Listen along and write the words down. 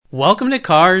Welcome to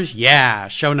Cars Yeah,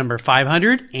 show number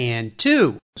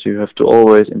 502. So you have to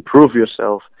always improve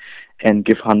yourself and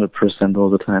give 100% all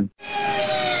the time.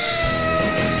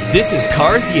 This is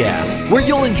Cars Yeah, where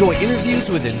you'll enjoy interviews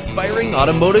with inspiring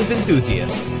automotive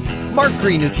enthusiasts. Mark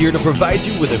Green is here to provide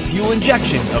you with a fuel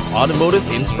injection of automotive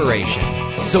inspiration.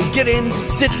 So get in,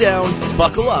 sit down,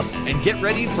 buckle up, and get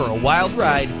ready for a wild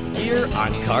ride here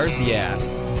on Cars Yeah.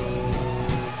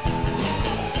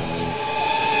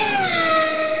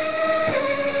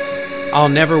 I'll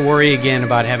never worry again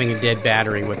about having a dead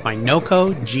battery with my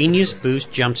NOCO Genius Boost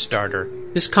Jump Starter.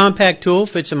 This compact tool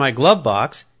fits in my glove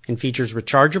box and features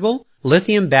rechargeable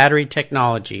lithium battery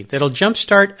technology that'll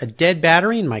jumpstart a dead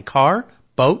battery in my car,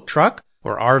 boat, truck,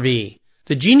 or RV.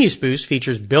 The Genius Boost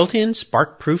features built-in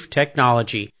spark-proof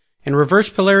technology and reverse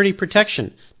polarity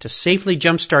protection to safely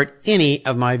jumpstart any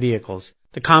of my vehicles.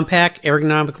 The compact,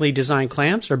 ergonomically designed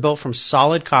clamps are built from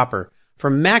solid copper for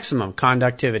maximum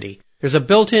conductivity. There's a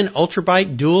built-in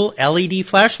ultrabright dual LED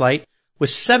flashlight with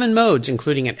 7 modes,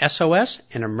 including an SOS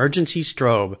and emergency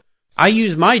strobe. I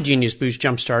use my Genius Boost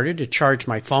Jump Starter to charge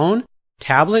my phone,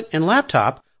 tablet, and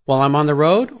laptop while I'm on the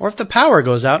road or if the power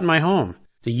goes out in my home.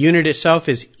 The unit itself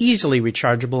is easily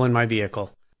rechargeable in my vehicle.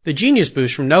 The Genius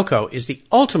Boost from NOCO is the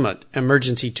ultimate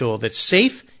emergency tool that's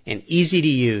safe and easy to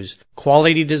use.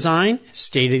 Quality design,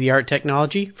 state-of-the-art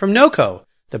technology from NOCO,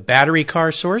 the battery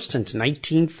car source since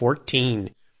 1914.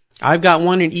 I've got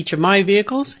one in each of my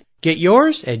vehicles. Get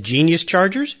yours at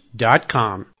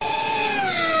geniuschargers.com.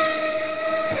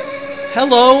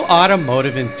 Hello,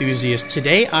 automotive enthusiasts.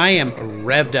 Today I am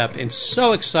revved up and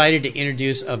so excited to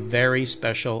introduce a very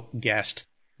special guest,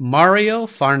 Mario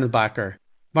Farnbacher.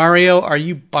 Mario, are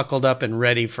you buckled up and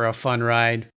ready for a fun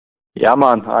ride? Yeah,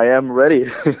 man, I am ready.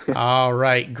 All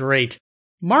right, great.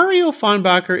 Mario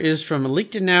Farnbacher is from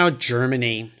Lichtenau,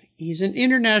 Germany. He's an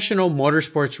international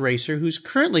motorsports racer who's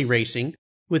currently racing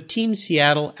with Team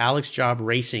Seattle Alex Job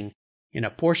Racing in a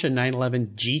Porsche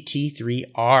 911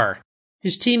 GT3R.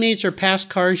 His teammates are past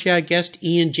Cars Yeah guest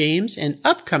Ian James and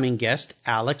upcoming guest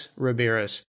Alex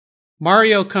Riberas.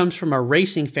 Mario comes from a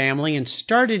racing family and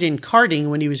started in karting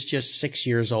when he was just 6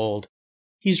 years old.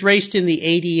 He's raced in the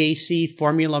ADAC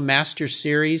Formula Master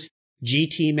Series,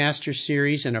 GT Master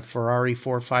Series, and a Ferrari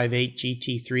 458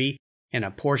 GT3 and a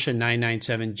Porsche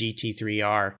 997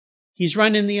 GT3R. He's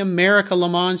run in the America Le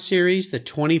Mans Series, the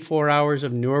 24 Hours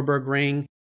of Nürburgring,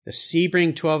 the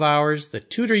Sebring 12 Hours, the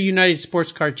Tudor United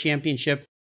Sports Car Championship,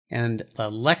 and the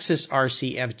Lexus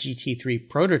RCF GT3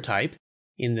 prototype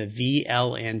in the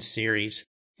VLN Series.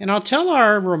 And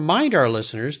I'll remind our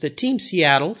listeners that Team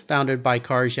Seattle, founded by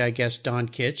Cars Yeah guest Don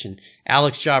Kitch and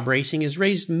Alex Job Racing, has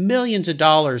raised millions of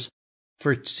dollars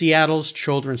for Seattle's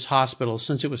Children's Hospital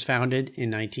since it was founded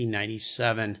in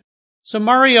 1997. So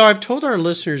Mario, I've told our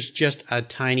listeners just a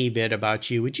tiny bit about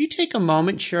you. Would you take a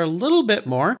moment and share a little bit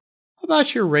more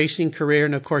about your racing career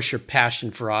and, of course, your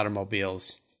passion for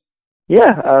automobiles?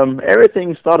 Yeah,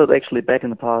 everything started actually back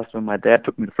in the past when my dad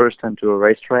took me the first time to a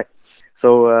racetrack.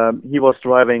 So he was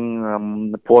driving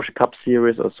the Porsche Cup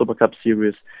Series or Super Cup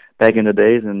Series back in the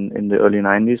days in the early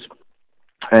 90s.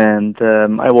 And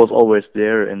I was always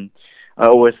there, and I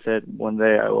always said one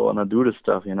day I want to do this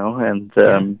stuff, you know. And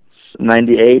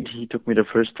 98, he took me the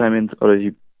first time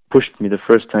he pushed me the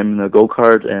first time in a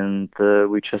go-kart, and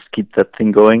we just keep that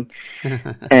thing going.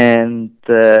 And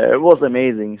it was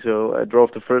amazing. So I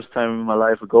drove the first time in my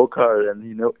life a go-kart, and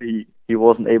he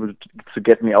wasn't able to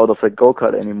get me out of that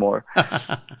go-kart anymore.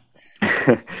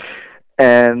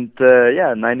 And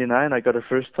 99, I got the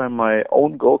first time my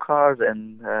own go-kart,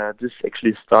 and this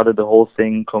actually started the whole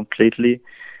thing completely.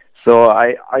 So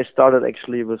I started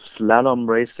actually with slalom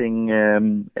racing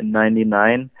in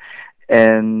 99,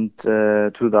 and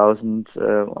 2000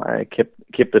 I kept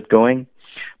it going.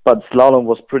 But slalom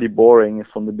was pretty boring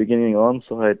from the beginning on,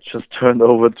 so I just turned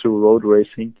over to road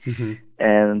racing,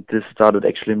 and this started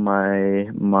actually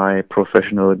my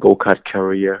professional go-kart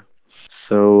career.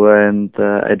 So, and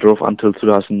I drove until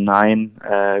 2009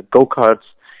 go-karts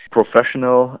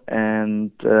professional,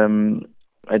 and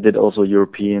I did also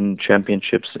European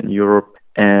championships in Europe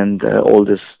and all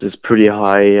this pretty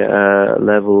high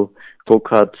level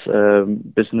go-kart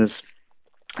business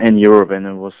in Europe, and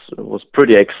it was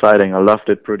pretty exciting. I loved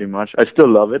it pretty much. I still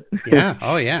love it. Yeah.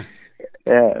 Oh yeah.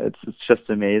 Yeah, it's just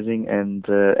amazing. And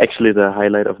actually, the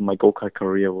highlight of my go-kart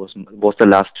career was the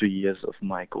last 2 years of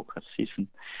my go-kart season,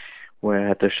 where I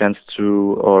had the chance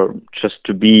to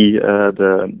be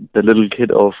the little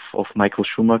kid of Michael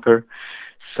Schumacher.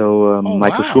 So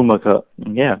Michael Schumacher,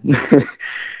 yeah.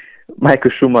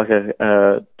 Michael Schumacher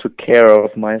took care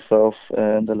of myself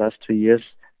in the last 2 years,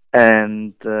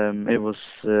 And it was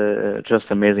just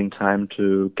amazing time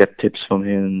to get tips from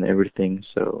him and everything.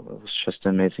 So it was just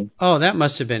amazing. Oh, that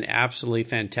must have been absolutely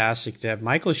fantastic to have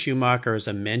Michael Schumacher as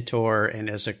a mentor and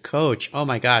as a coach. Oh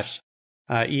my gosh.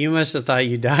 You must have thought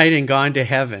you died and gone to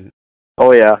heaven.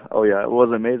 Oh yeah, it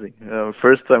was amazing.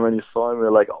 First time when you saw him, we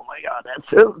were like, "Oh my God,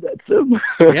 that's him."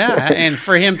 Yeah, and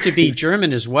for him to be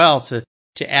German as well, to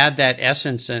add that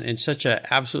essence and such a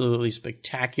absolutely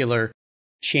spectacular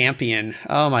champion.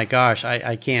 Oh my gosh,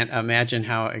 I can't imagine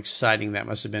how exciting that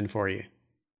must have been for you.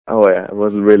 Oh yeah, it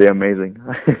was really amazing.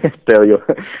 I tell you.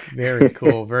 Very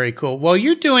cool, very cool. Well,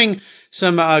 you're doing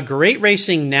some great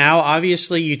racing now.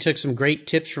 Obviously, you took some great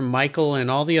tips from Michael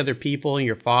and all the other people, and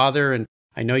your father, and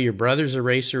I know your brother's a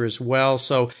racer as well.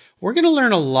 So we're going to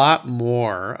learn a lot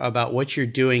more about what you're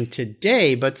doing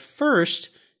today. But first,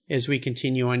 as we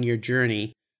continue on your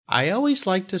journey, I always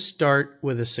like to start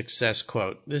with a success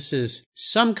quote. This is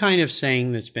some kind of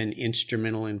saying that's been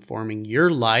instrumental in forming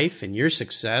your life and your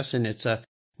success, and it's a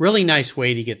really nice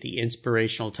way to get the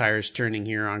inspirational tires turning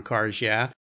here on Cars Yeah.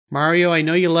 Mario, I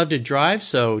know you love to drive,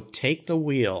 so take the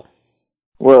wheel.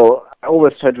 Well, I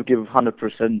always try to give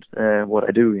 100% what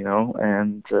I do,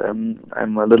 and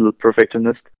I'm a little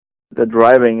perfectionist. The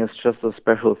driving is just a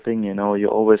special thing, You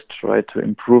always try to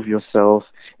improve yourself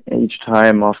each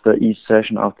time, after each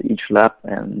session, after each lap,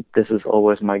 and this is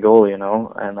always my goal, And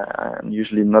I'm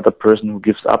usually not a person who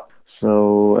gives up.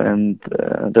 So, and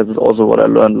that is also what I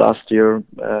learned last year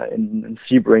in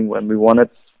Sebring when we won it.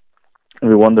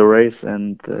 We won the race,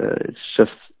 and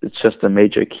it's just a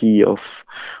major key of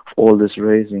all this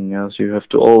racing. So you have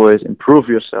to always improve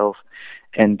yourself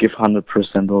and give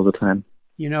 100% all the time.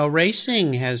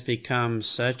 Racing has become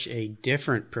such a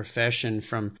different profession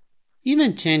from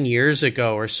even 10 years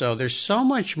ago or so. There's so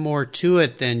much more to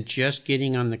it than just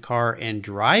getting on the car and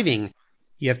driving.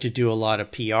 You have to do a lot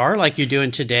of PR like you're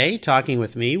doing today, talking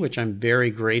with me, which I'm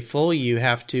very grateful. You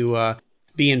have to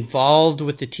be involved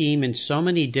with the team in so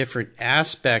many different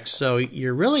aspects. So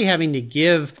you're really having to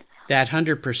give that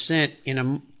 100% in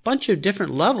a bunch of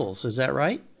different levels. Is that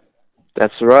right?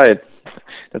 That's right.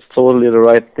 That's totally the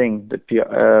right thing. The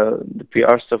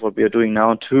PR stuff, what we are doing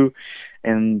now too,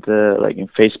 and like in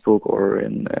Facebook or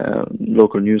in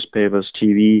local newspapers,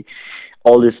 TV,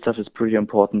 all this stuff is pretty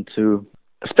important too,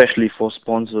 especially for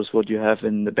sponsors, what you have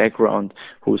in the background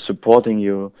who is supporting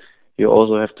you. You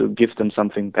also have to give them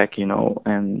something back,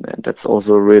 and that's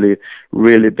also a really,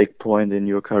 really big point in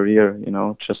your career,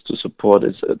 just to support.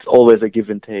 It's always a give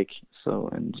and take. So,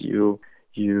 and you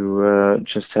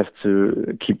just have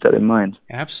to keep that in mind.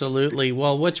 Absolutely.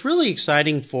 Well, what's really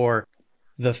exciting for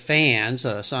the fans,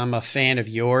 so I'm a fan of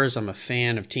yours, I'm a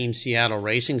fan of Team Seattle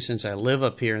Racing since I live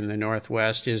up here in the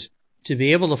Northwest, is to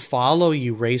be able to follow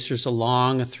you racers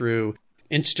along through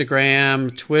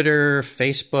Instagram, Twitter,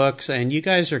 Facebook, and you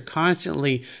guys are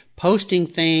constantly posting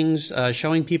things,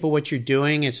 showing people what you're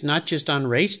doing. It's not just on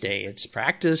race day, it's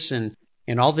practice and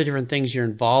all the different things you're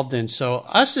involved in. So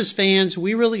us as fans,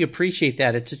 we really appreciate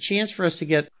that. It's a chance for us to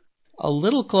get a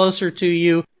little closer to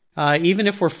you, even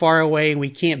if we're far away and we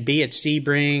can't be at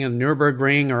Sebring and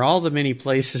Nürburgring or all the many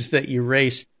places that you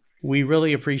race. We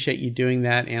really appreciate you doing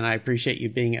that, and I appreciate you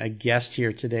being a guest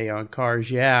here today on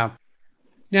Cars Yeah.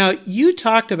 Now, you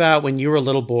talked about when you were a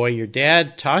little boy, your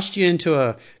dad tossed you into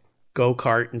a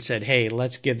go-kart and said, hey,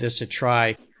 let's give this a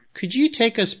try. Could you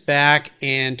take us back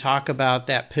and talk about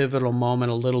that pivotal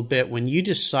moment a little bit when you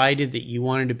decided that you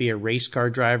wanted to be a race car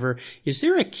driver? Is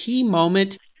there a key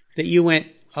moment that you went,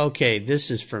 okay, this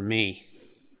is for me?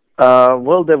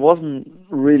 Well, there wasn't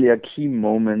really a key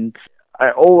moment.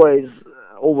 I always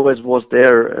was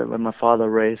there when my father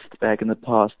raced back in the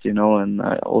past, and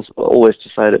I also always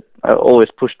decided, I always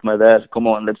pushed my dad, come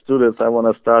on, let's do this, I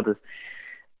want to start this.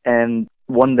 And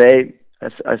one day,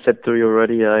 as I said to you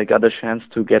already, I got a chance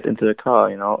to get into the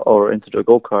car, or into the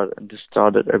go-kart, and this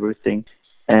started everything.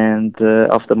 And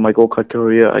after my go-kart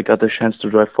career, I got a chance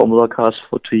to drive Formula cars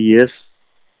for 2 years.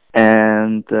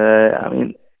 And,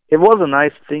 it was a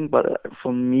nice thing, but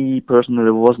for me personally,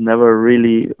 it was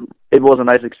a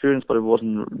nice experience, but it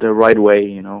wasn't the right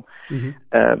way,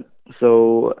 Mm-hmm.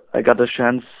 So I got a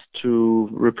chance to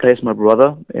replace my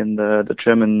brother in the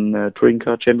German touring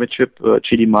car championship,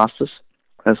 GT Masters,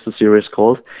 as the series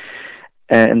called,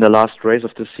 in the last race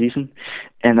of the season.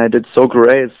 And I did so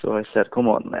great, so I said, come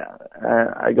on,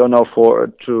 I go now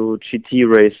to GT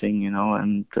racing,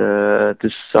 and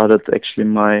this started actually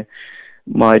my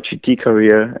GT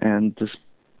career, and this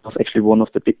was actually one of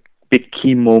the big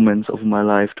key moments of my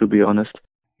life, to be honest.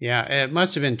 Yeah, it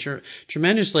must have been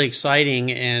tremendously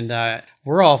exciting, and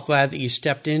we're all glad that you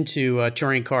stepped into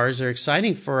touring cars. They're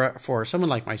exciting for someone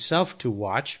like myself to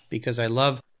watch, because I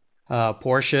love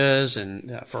Porsches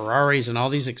and Ferraris and all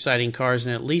these exciting cars,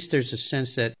 and at least there's a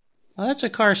sense that that's a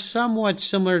car somewhat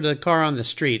similar to the car on the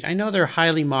street. I know they're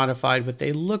highly modified, but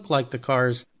they look like the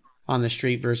cars on the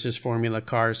street versus formula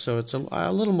cars, so it's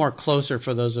a little more closer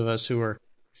for those of us who are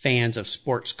fans of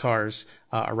sports cars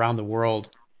around the world.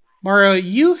 Mario,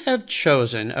 you have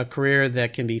chosen a career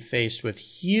that can be faced with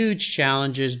huge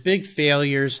challenges, big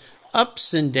failures,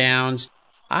 ups and downs.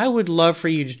 I would love for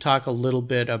you to talk a little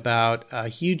bit about a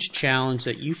huge challenge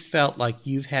that you felt like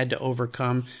you've had to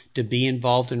overcome to be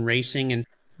involved in racing, and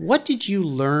what did you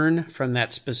learn from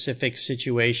that specific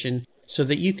situation so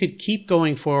that you could keep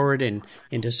going forward and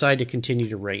decide to continue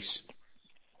to race?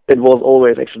 It was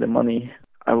always actually money.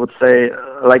 I would say,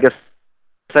 like I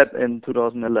said, in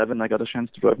 2011, I got a chance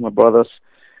to drive my brother's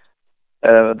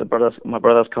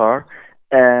car,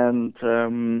 and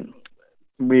in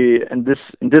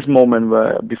this moment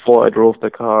where before I drove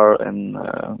the car and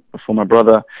for my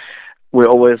brother, we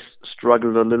always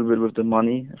struggled a little bit with the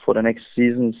money for the next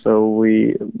season. So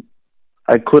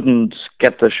I couldn't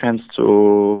get the chance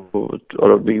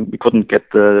we couldn't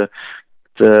get the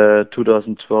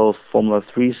 2012 Formula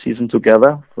 3 season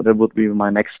together. So that would be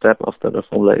my next step after the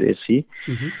Formula AC.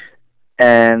 Mm-hmm.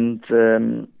 And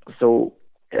so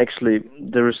actually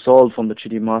the result from the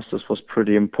GT Masters was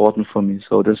pretty important for me.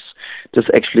 So this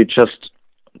actually just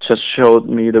showed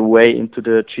me the way into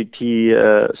the GT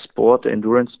sport, the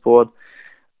endurance sport,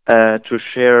 to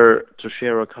share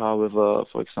a car with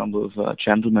for example, with a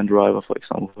gentleman driver, for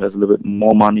example, who has a little bit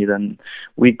more money than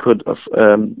we could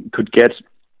get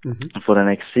mm-hmm. for the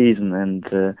next season. And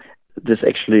this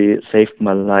actually saved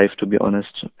my life, to be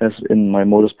honest, as in my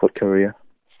motorsport career.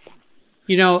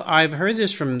 You know, I've heard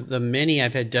this from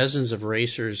I've had dozens of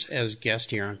racers as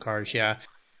guests here on Cars Yeah.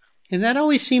 And that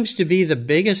always seems to be the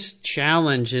biggest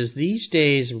challenge is these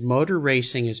days motor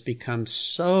racing has become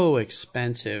so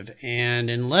expensive. And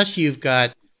unless you've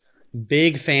got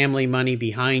big family money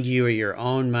behind you or your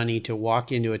own money to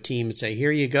walk into a team and say,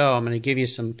 here you go, I'm going to give you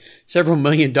several $1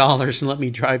 million and let me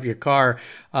drive your car.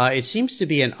 It seems to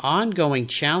be an ongoing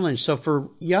challenge. So for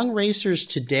young racers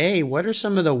today, what are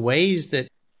some of the ways that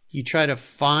you try to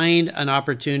find an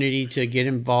opportunity to get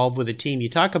involved with a team? You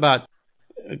talk about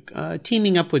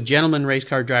teaming up with gentlemen race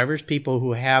car drivers, people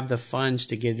who have the funds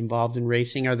to get involved in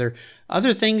racing. Are there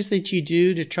other things that you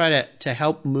do to try to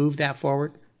help move that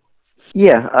forward?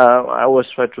 Yeah, I always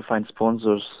try to find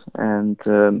sponsors, and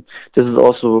this is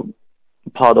also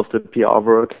part of the PR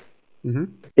work. Mm-hmm.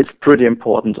 It's pretty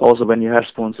important. Also, when you have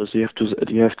sponsors, you have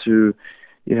to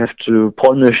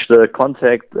polish the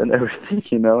contact and everything.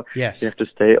 You know, yes, you have to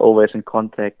stay always in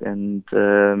contact, and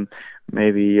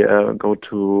maybe go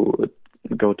to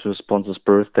a sponsor's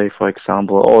birthday, for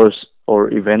example,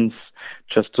 or events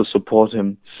just to support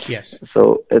him. Yes.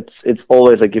 So it's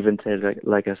always a give and take,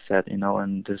 like I said, you know,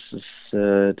 and this is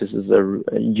a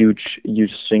huge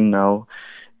thing now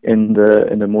in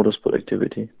the motorsport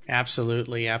activity.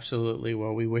 Absolutely.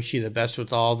 Well, we wish you the best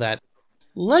with all that.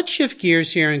 Let's shift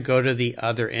gears here and go to the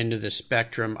other end of the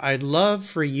spectrum. I'd love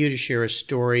for you to share a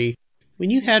story when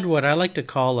you had what I like to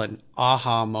call an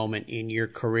aha moment in your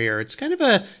career. It's kind of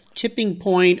a tipping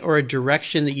point or a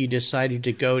direction that you decided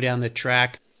to go down the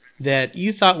track that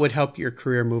you thought would help your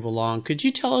career move along. Could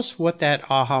you tell us what that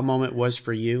aha moment was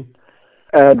for you?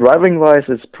 Driving-wise,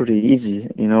 it's pretty easy.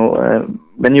 You know,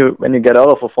 when you get out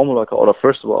of a Formula car, or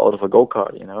first of all out of a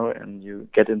go-kart, you know, and you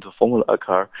get into a Formula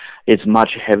car, it's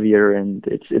much heavier and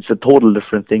it's a total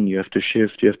different thing. You have to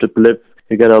shift, you have to blip.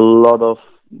 You get a lot of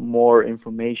more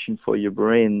information for your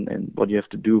brain and what you have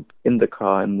to do in the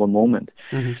car in one moment.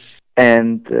 Mm-hmm.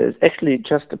 And it's actually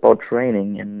just about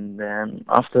training. And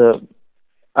after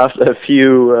a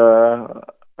few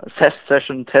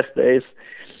test days,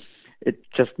 it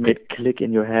just made click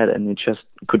in your head, and you just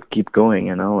could keep going,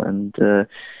 you know. And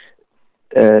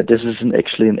this is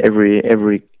actually in every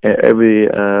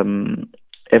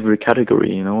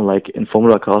category, you know, like in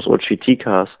Formula cars or GT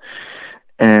cars.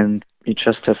 And you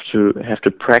just have to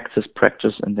practice,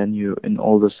 and then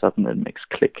all of a sudden it makes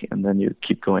click, and then you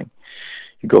keep going.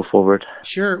 You go forward.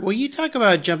 Sure. Well, you talk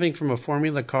about jumping from a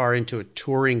Formula car into a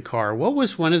touring car. What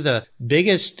was one of the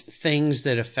biggest things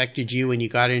that affected you when you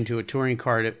got into a touring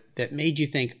car that made you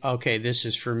think, okay, this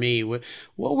is for me? What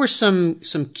were some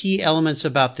key elements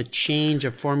about the change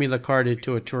of Formula car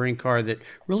to a touring car that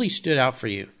really stood out for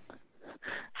you?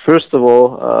 First of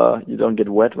all, you don't get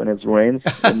wet when it rains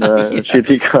in a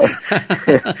GT car.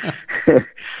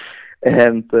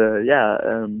 And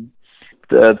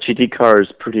the GT car is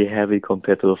pretty heavy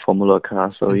compared to a Formula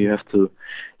car, so you have to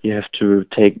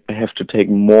take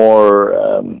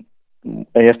more. You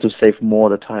have to save more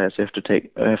the tires. You have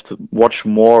to watch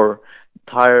more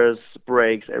tires,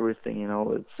 brakes, everything.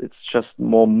 It's just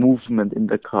more movement in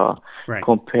the car Right.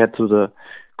 compared to the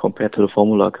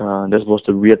Formula car. And this was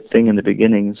the weird thing in the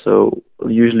beginning. So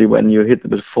usually when you hit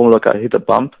the Formula car, hit a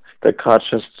bump, the car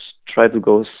just try to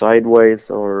go sideways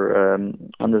or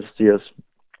understeers.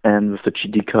 And with the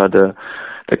GT car,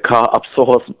 the car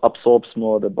absorbs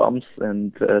more the bumps,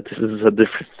 and this is a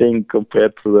different thing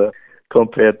compared to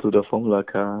the Formula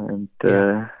car. And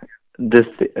this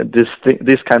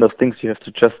kind of things you have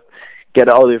to just get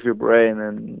out of your brain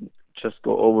and just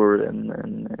go over it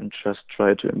and just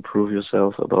try to improve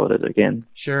yourself about it again.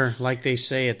 Sure. Like they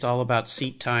say, it's all about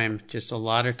seat time. Just a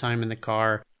lot of time in the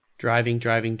car, driving,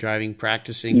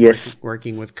 practicing, Yes.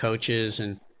 working with coaches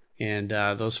and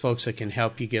those folks that can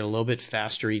help you get a little bit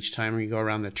faster each time when you go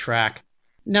around the track.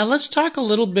 Now, let's talk a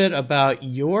little bit about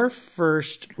your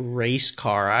first race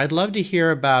car. I'd love to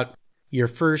hear about your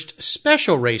first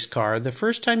special race car, the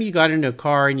first time you got into a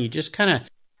car and you just kind of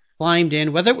climbed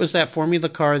in, whether it was that Formula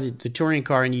car, the touring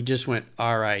car, and you just went,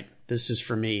 all right, this is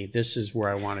for me. This is where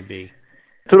I want to be.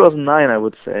 2009, I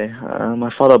would say.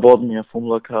 My father bought me a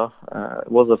Formula car.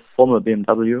 It was a Formula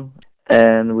BMW.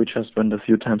 And we just went a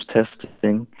few times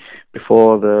testing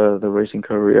before the racing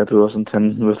career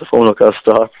 2010 with the Formula car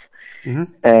starts.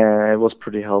 Mm-hmm. And it was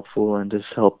pretty helpful, and this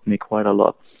helped me quite a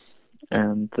lot.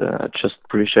 And I just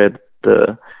appreciate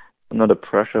not the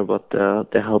pressure, but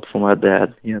the help from my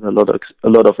dad. He had a lot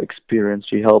of experience.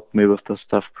 He helped me with the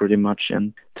stuff pretty much,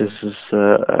 and this is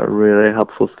a really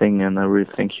helpful thing, and I really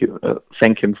thank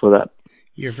him for that.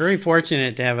 You're very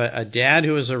fortunate to have a dad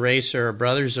who is a racer, a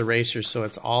brother's a racer, so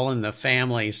it's all in the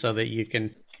family so that you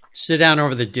can sit down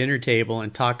over the dinner table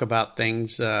and talk about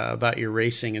things, about your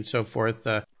racing and so forth,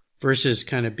 versus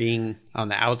kind of being on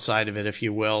the outside of it, if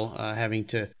you will, having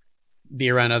to be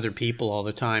around other people all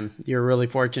the time. You're really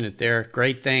fortunate there.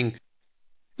 Great thing.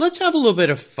 Let's have a little bit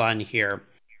of fun here.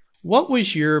 What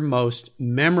was your most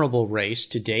memorable race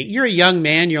to date? You're a young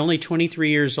man. You're only 23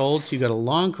 years old, so you've got a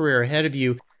long career ahead of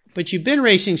you. But you've been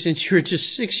racing since you were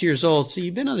just 6 years old, so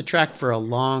you've been on the track for a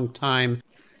long time.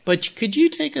 But could you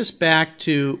take us back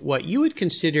to what you would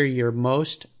consider your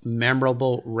most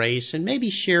memorable race and maybe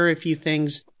share a few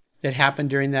things that happened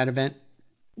during that event?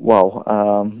 Wow,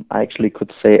 I actually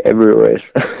could say every race.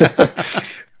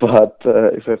 But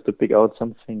if I have to pick out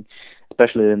something,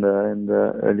 especially in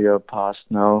the earlier past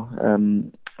now,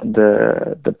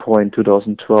 the point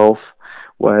 2012,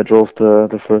 where I drove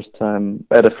the first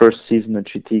season a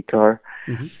GT car,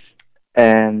 mm-hmm.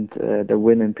 and the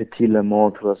win in Petit Le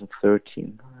Mans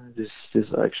 2013. This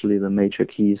are actually the major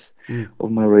keys of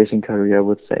my racing career, I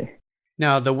would say.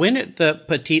 Now, the win at the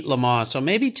Petit Le Mans, so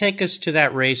maybe take us to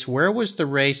that race. Where was the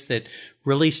race that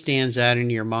really stands out in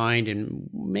your mind, and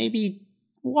maybe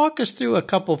walk us through a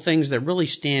couple things that really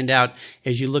stand out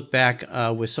as you look back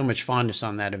with so much fondness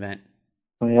on that event?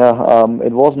 Yeah,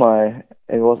 it was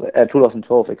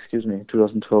 2012.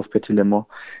 2012 Petit Le Mans.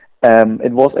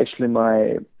 It was actually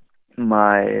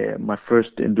my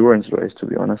first endurance race, to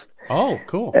be honest. Oh,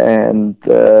 cool! And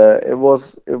it was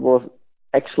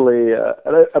actually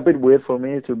a bit weird for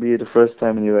me to be the first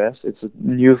time in the US. It's a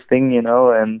new thing,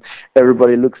 and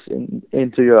everybody looks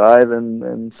into your eyes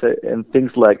and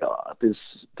thinks like, oh, this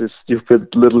stupid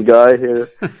little guy here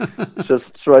just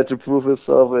tried to prove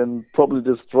himself and probably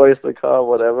destroys the car,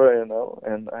 whatever,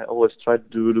 and I always try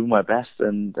to do my best,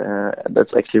 and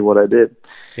that's actually what I did.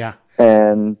 Yeah.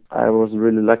 And I was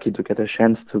really lucky to get a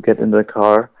chance to get in the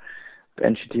car.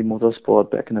 NGT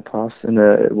Motorsport back in the past,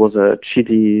 it was a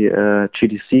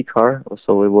GTC car,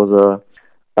 so it was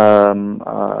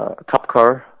a cup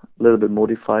car, a little bit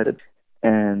modified,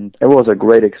 and it was a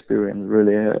great experience.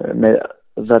 Really, it made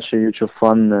such a huge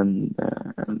fun,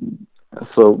 and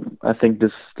so I think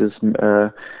this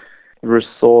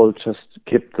result just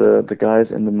kept the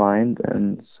guys in the mind,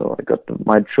 and so I got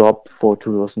my job for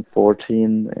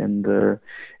 2014 in the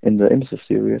IMSA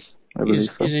series.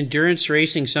 Is endurance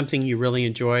racing something you really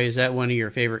enjoy? Is that one of your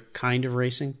favorite kind of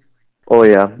racing? Oh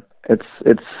yeah, it's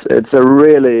a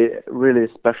really, really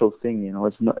special thing.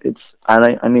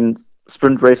 I mean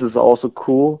sprint races are also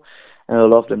cool, and I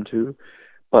love them too.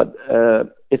 But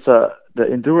the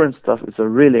endurance stuff is a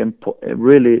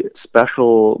really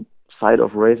special side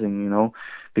of racing.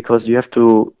 Because you have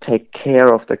to take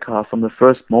care of the car from the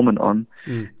first moment on,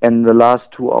 and the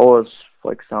last 2 hours.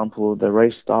 For example, the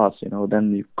race starts,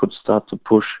 then you could start to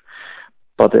push.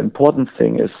 But the important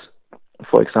thing is,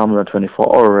 for example, a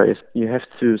 24-hour race, you have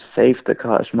to save the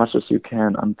car as much as you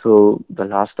can until the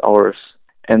last hours.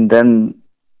 And then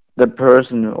the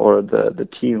person or the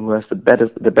team who has the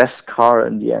best car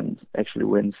in the end actually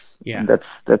wins. Yeah. And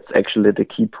that's actually the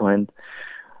key point.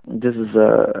 This is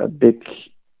a big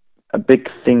a big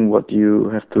thing what you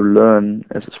have to learn,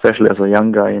 especially as a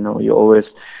young guy. You always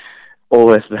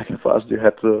back and fast. You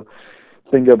have to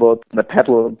think about the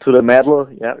pedal to the metal.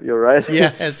 Yeah, you're right.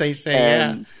 Yeah, as they say.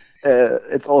 And,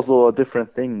 it's also a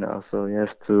different thing now, so you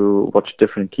have to watch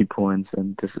different key points,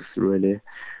 and this is really,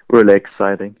 really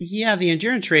exciting. Yeah, the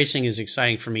endurance racing is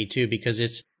exciting for me too, because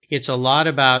it's a lot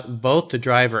about both the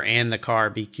driver and the car,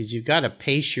 because you've got to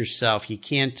pace yourself. You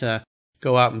can't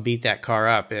go out and beat that car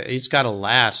up. It's got to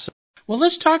last. Well,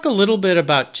 let's talk a little bit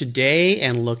about today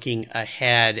and looking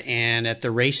ahead and at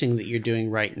the racing that you're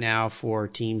doing right now for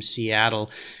Team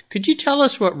Seattle. Could you tell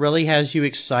us what really has you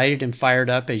excited and fired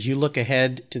up as you look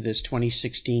ahead to this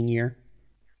 2016 year?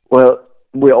 Well,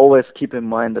 we always keep in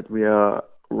mind that we are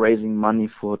raising money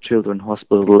for Children's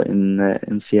Hospital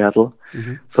in Seattle.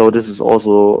 Mm-hmm. So this is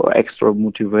also extra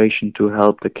motivation to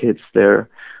help the kids there.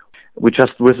 We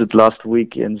just visited last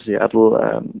week in Seattle.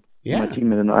 My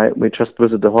team and we just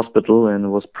visited the hospital, and it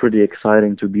was pretty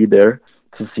exciting to be there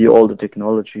to see all the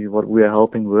technology, what we are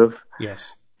helping with.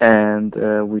 Yes. And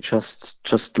we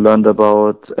just learned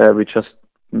about, we just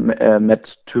met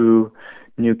 2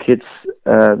 new kids.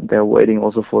 They're waiting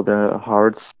also for their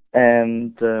hearts.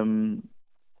 And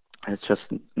it's just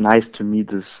nice to meet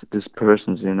these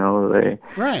persons,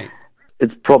 Right.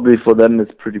 It's probably for them,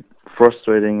 it's pretty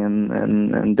frustrating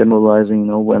and demoralizing,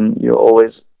 when you're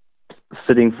always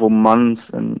sitting for months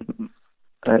and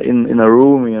in a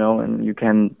room, and you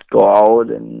can go out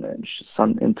and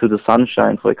into the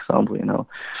sunshine, for example,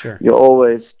 Sure. You're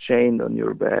always chained on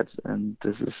your bed, and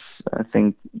this is, I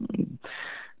think,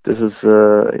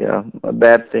 a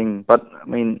bad thing. But I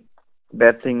mean,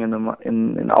 bad thing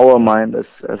in our mind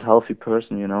as healthy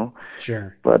person,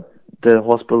 Sure. But the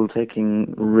hospital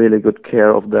taking really good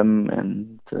care of them,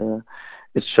 and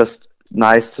it's just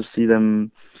nice to see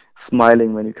them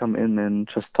smiling when you come in and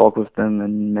just talk with them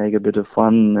and make a bit of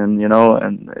fun, and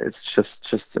and it's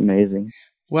just amazing.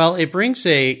 Well, it brings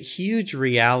a huge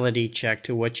reality check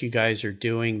to what you guys are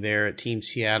doing there at Team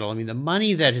Seattle. I mean, the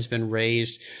money that has been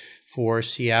raised for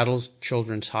Seattle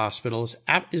Children's Hospital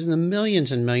is in the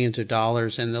millions and millions of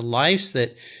dollars, and the lives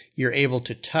that you're able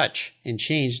to touch and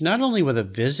change, not only with a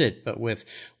visit, but with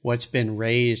what's been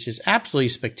raised, is absolutely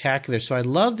spectacular. So I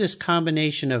love this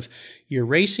combination of your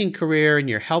racing career and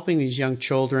you're helping these young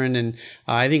children. And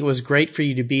I think it was great for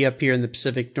you to be up here in the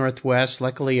Pacific Northwest.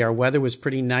 Luckily, our weather was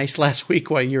pretty nice last week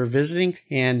while you were visiting,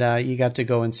 and you got to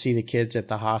go and see the kids at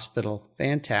the hospital.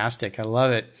 Fantastic. I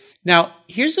love it. Now,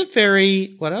 here's what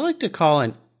I like to call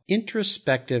an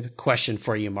introspective question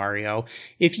for you, Mario.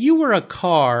 If you were a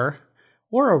car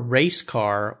or a race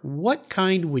car, what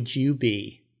kind would you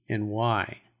be and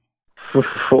why?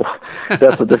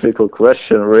 That's a difficult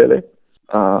question, really.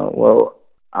 Well,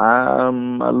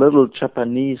 I'm a little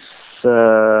Japanese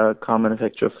car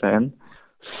manufacturer fan.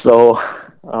 So,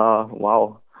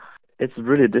 wow, it's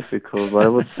really difficult. But I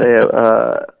would say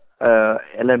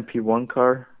LMP1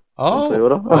 car.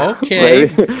 Oh,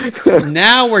 okay.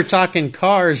 Now we're talking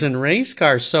cars and race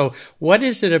cars. So what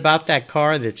is it about that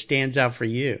car that stands out for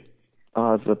you?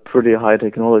 It's a pretty high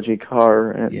technology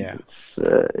car, and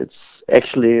it's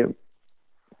actually,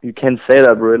 you can say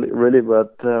that really,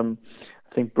 but I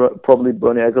think probably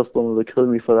Bernie Ecclestone will kill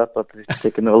me for that, but the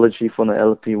technology for an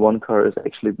LMP1 car is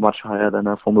actually much higher than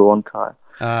a Formula 1 car.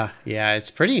 Yeah, it's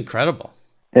pretty incredible.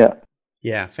 Yeah.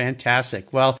 Yeah,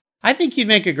 fantastic. Well, I think you'd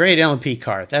make a great LMP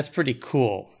car. That's pretty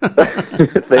cool.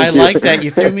 I like that.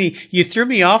 You threw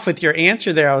me off with your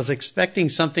answer there. I was expecting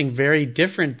something very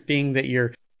different, being that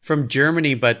you're from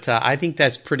Germany, but I think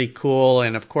that's pretty cool.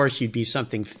 And of course, you'd be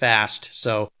something fast.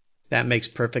 So that makes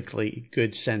perfectly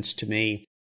good sense to me.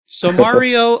 So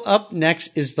Mario, up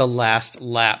next is the last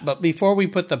lap. But before we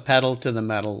put the pedal to the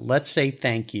metal, let's say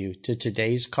thank you to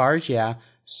today's Cars Yeah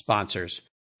sponsors.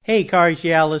 Hey, Cars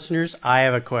Yeah listeners, I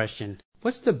have a question.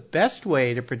 What's the best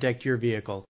way to protect your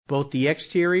vehicle, both the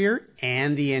exterior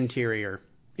and the interior?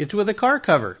 It's with a car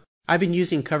cover. I've been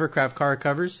using Covercraft car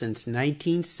covers since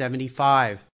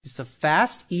 1975. It's a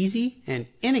fast, easy, and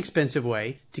inexpensive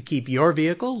way to keep your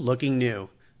vehicle looking new.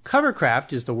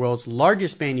 Covercraft is the world's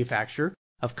largest manufacturer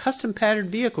of custom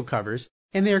patterned vehicle covers,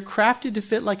 and they are crafted to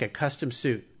fit like a custom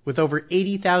suit, with over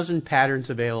 80,000 patterns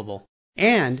available.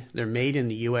 And they're made in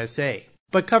the USA.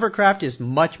 But Covercraft is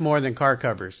much more than car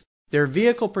covers. Their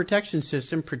vehicle protection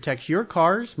system protects your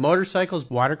cars, motorcycles,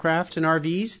 watercrafts, and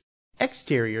RVs,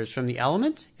 exteriors from the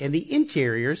elements, and the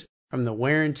interiors from the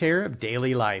wear and tear of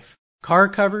daily life. Car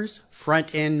covers,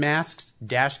 front end masks,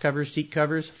 dash covers, seat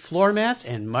covers, floor mats,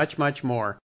 and much, much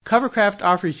more. Covercraft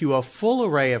offers you a full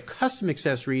array of custom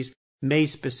accessories made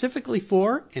specifically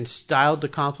for and styled to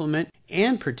complement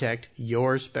and protect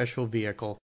your special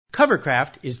vehicle.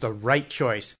 Covercraft is the right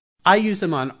choice. I use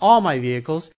them on all my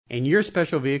vehicles, and your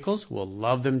special vehicles will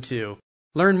love them too.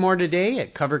 Learn more today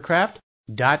at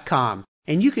covercraft.com,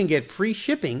 and you can get free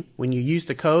shipping when you use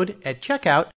the code at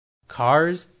checkout,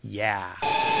 CARS Yeah.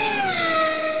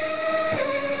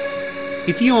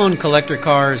 If you own collector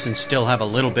cars and still have a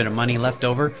little bit of money left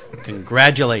over,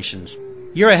 congratulations.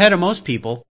 You're ahead of most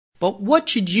people, but what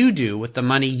should you do with the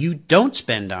money you don't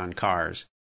spend on cars?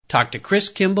 Talk to Chris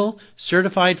Kimball,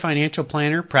 Certified Financial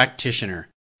Planner Practitioner.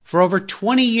 For over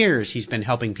 20 years, he's been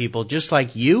helping people just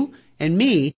like you and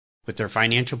me with their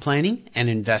financial planning and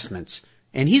investments.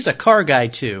 And he's a car guy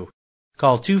too.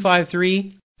 Call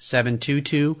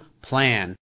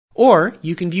 253-722-PLAN. Or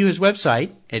you can view his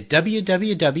website at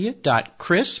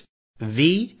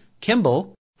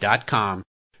www.chrisvkimball.com.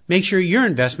 Make sure your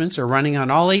investments are running on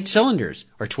all 8 cylinders,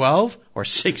 or 12, or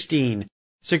 16.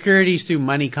 Securities through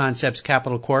Money Concepts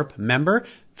Capital Corp. Member,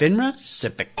 FINRA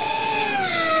SIPC.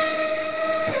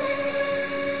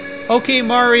 Okay,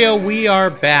 Mario, we are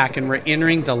back, and we're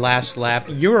entering the last lap.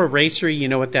 You're a racer. You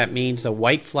know what that means. The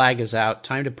white flag is out.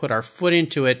 Time to put our foot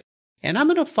into it. And I'm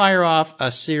going to fire off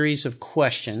a series of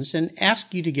questions and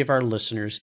ask you to give our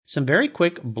listeners some very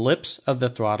quick blips of the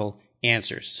throttle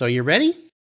answers. So you ready?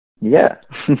 Yeah.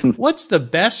 What's the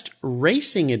best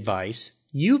racing advice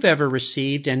you've ever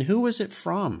received, and who was it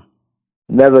from?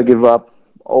 Never give up.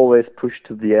 Always push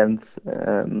to the end.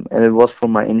 And it was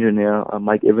from my engineer,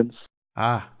 Mike Evans,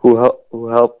 who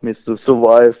helped me to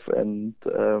survive and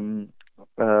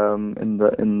in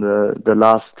the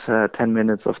last 10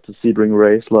 minutes of the Sebring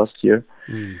race last year,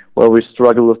 where we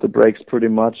struggled with the brakes pretty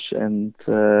much, and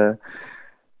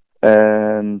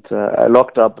I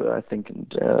locked up, I think,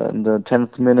 in the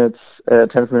 10th minutes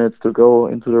to go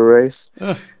into the race.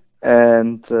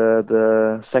 And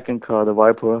the second car, the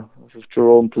Viper, with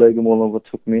Jerome Plegamon,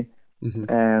 overtook me.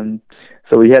 And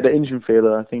so we had an engine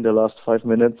failure, I think, the last 5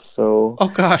 minutes. So oh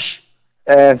gosh!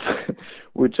 And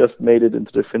we just made it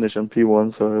into the finish on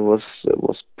P1. So it was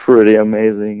pretty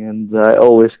amazing, and I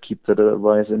always keep that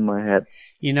advice in my head.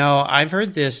 You know, I've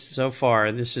heard this so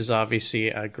far. This is obviously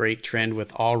a great trend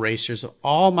with all racers.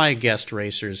 All my guest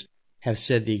racers have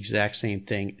said the exact same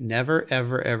thing. Never,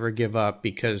 ever, ever give up,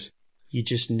 because you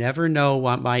just never know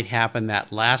what might happen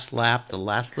that last lap, the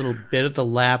last little bit of the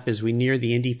lap as we near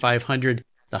the Indy 500,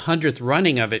 the 100th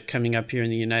running of it coming up here in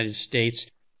the United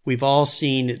States. We've all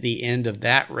seen the end of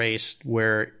that race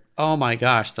where, oh my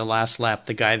gosh, the last lap,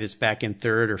 the guy that's back in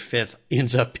 3rd or 5th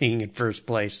ends up being in 1st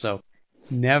place. So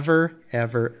never,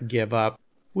 ever give up.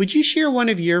 Would you share one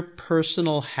of your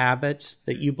personal habits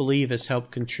that you believe has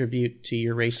helped contribute to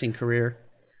your racing career?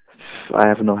 I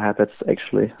have no habits,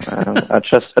 actually. I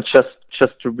just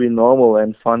to be normal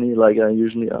and funny, like I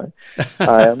usually I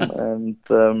am, and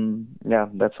yeah,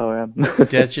 that's how I am.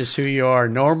 That's just who you are,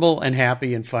 normal and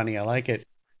happy and funny. I like it.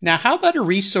 Now, how about a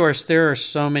resource? There are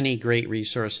so many great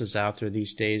resources out there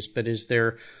these days, but is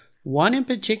there one in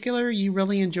particular you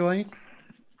really enjoy?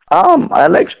 I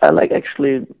like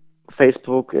actually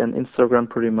Facebook and Instagram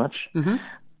pretty much.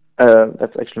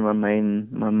 That's actually my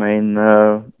main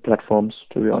platforms,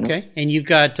 to be honest. Okay, and you've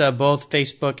got both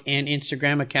Facebook and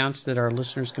Instagram accounts that our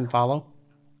listeners can follow?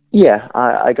 Yeah,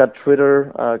 I got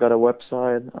Twitter, I got a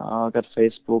website, I got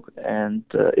Facebook and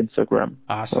Instagram.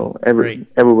 Awesome, so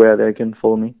everywhere they can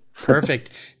follow me.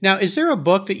 Perfect. Now, is there a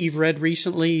book that you've read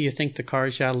recently you think the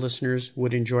Cars Yeah listeners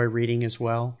would enjoy reading as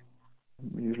well?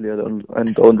 Usually I don't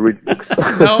read books.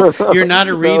 No, you're not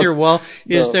a reader. No, well,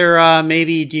 is no. there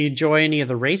maybe, do you enjoy any of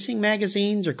the racing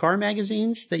magazines or car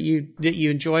magazines that you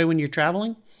enjoy when you're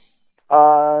traveling?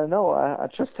 No, I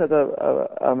just had a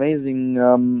amazing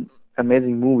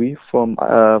movie from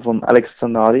Alex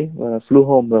Zanardi when I flew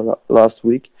home last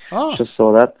week. Oh. Just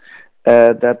saw that.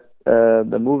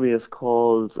 The movie is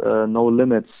called No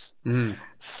Limits.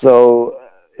 So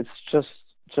it's just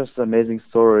an amazing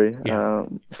story. Yeah.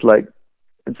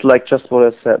 It's like just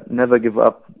what I said, never give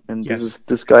up. And Yes.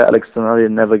 this guy, Alex Zanardi,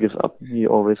 never gives up. He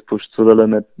always pushed to the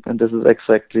limit. And this is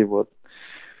exactly what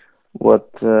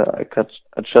I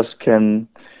just can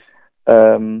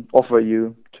offer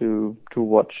you to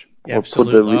watch.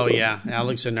 Absolutely. Oh, yeah.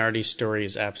 Alex Zanardi's story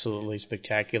is absolutely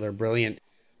spectacular, brilliant.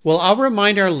 Well, I'll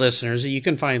remind our listeners that you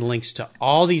can find links to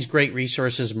all these great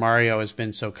resources Mario has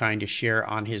been so kind to share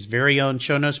on his very own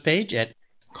show notes page at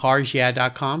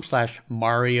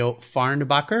carsyeah.com/Mario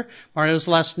Farnbacher. Mario's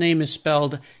last name is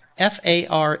spelled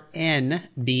Farnbacher.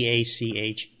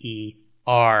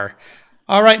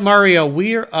 All right, Mario,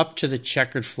 we're up to the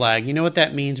checkered flag. You know what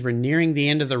that means? We're nearing the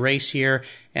end of the race here,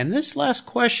 and this last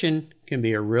question can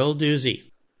be a real doozy.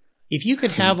 If you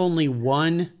could have only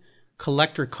one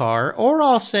collector car, or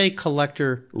I'll say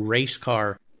collector race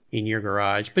car, in your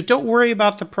garage. But don't worry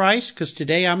about the price, because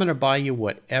today I'm going to buy you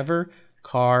whatever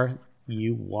car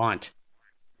you want.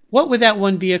 What would that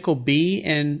one vehicle be?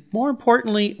 And more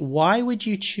importantly, why would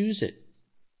you choose it?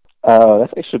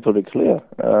 That's actually pretty clear.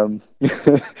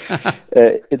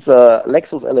 It's a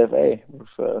Lexus LFA with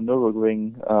a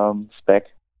Nürburgring spec.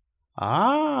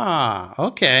 Ah,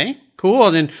 okay. Cool.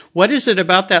 And then what is it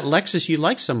about that Lexus you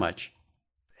like so much?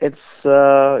 It's,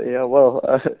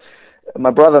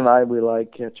 my brother and I, we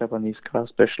like Japanese cars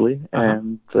especially.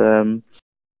 And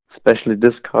especially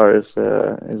this car it's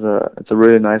a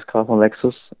really nice car from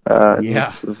Lexus.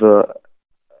 It's a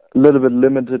little bit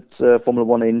limited Formula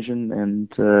One engine, and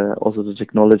also the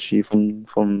technology from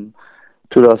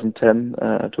 2010,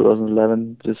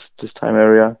 2011, this time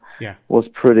area was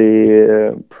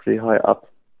pretty high up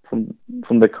from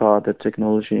the car, the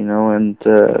technology, and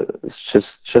it's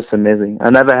just amazing. I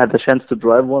never had the chance to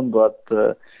drive one, but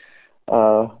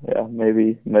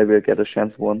maybe I get a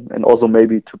chance one, and also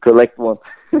maybe to collect one.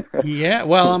 Yeah,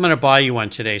 well, I'm going to buy you one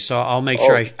today, so I'll make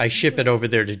sure I ship it over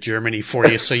there to Germany for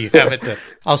you, so you have it.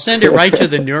 I'll send it right to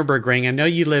the Nürburgring. I know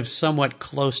you live somewhat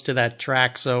close to that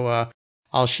track, so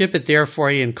I'll ship it there for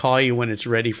you and call you when it's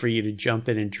ready for you to jump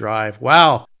in and drive.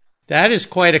 Wow, that is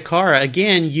quite a car.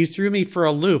 Again, you threw me for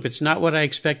a loop. It's not what I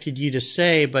expected you to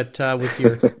say, but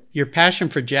with your passion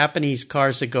for Japanese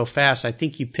cars that go fast, I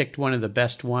think you picked one of the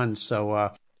best ones.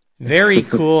 So very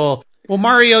cool. Well,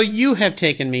 Mario, you have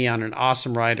taken me on an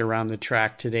awesome ride around the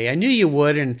track today. I knew you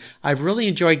would, and I've really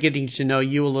enjoyed getting to know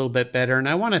you a little bit better. And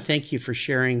I want to thank you for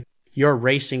sharing your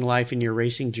racing life and your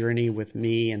racing journey with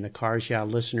me and the Cars Yeah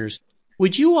listeners.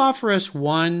 Would you offer us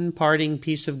one parting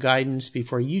piece of guidance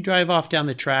before you drive off down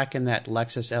the track in that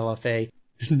Lexus LFA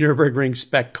Nürburgring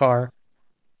spec car?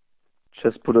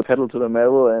 Just put a pedal to the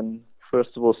metal and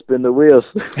first of all, spin the wheels.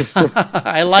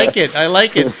 I like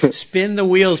it. Spin the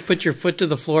wheels. Put your foot to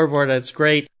the floorboard. That's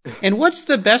great. And what's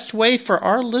the best way for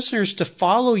our listeners to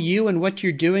follow you and what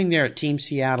you're doing there at Team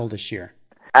Seattle this year?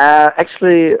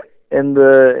 Actually, in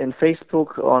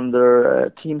Facebook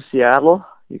under Team Seattle,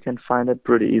 you can find it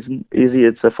pretty easy.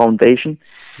 It's a foundation.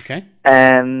 Okay.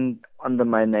 And under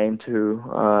my name too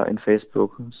in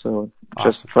Facebook. So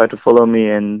just Awesome. try to follow me,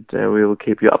 and we will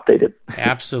keep you updated.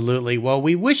 Absolutely. Well,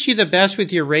 we wish you the best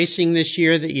with your racing this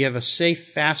year, that you have a safe,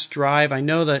 fast drive. I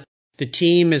know that the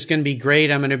team is going to be great.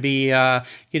 I'm going to be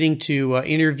getting to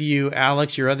interview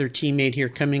Alex, your other teammate here,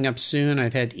 coming up soon.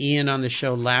 I've had Ian on the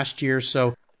show last year.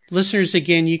 So listeners,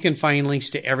 again, you can find links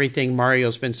to everything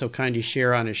Mario's been so kind to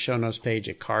share on his show notes page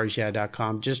at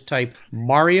carsyeah.com. Just type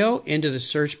Mario into the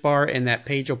search bar and that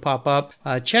page will pop up.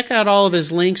 Check out all of his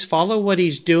links, follow what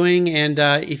he's doing, and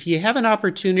if you have an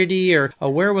opportunity or a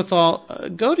wherewithal,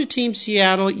 go to Team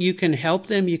Seattle. You can help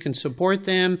them, you can support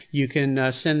them, you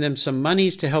can send them some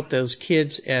monies to help those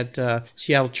kids at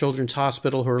Seattle Children's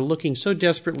Hospital who are looking so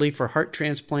desperately for heart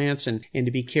transplants and to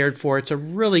be cared for. It's a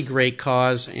really great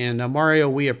cause, and Mario,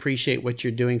 we appreciate what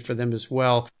you're doing for them as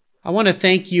well. I want to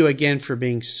thank you again for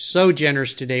being so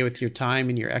generous today with your time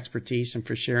and your expertise, and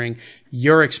for sharing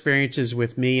your experiences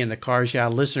with me and the Cars Yeah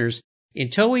listeners.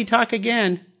 Until we talk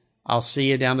again, I'll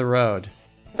see you down the road.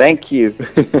 Thank you.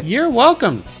 You're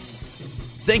welcome.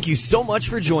 Thank you so much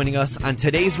for joining us on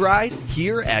today's ride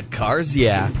here at Cars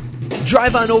Yeah.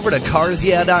 Drive on over to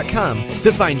carsyeah.com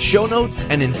to find show notes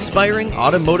and inspiring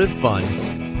automotive fun.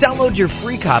 Download your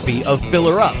free copy of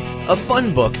Filler Up, a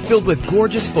fun book filled with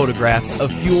gorgeous photographs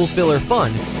of fuel filler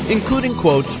fun, including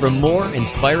quotes from more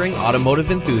inspiring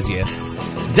automotive enthusiasts.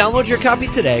 Download your copy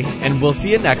today, and we'll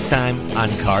see you next time on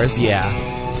Cars Yeah.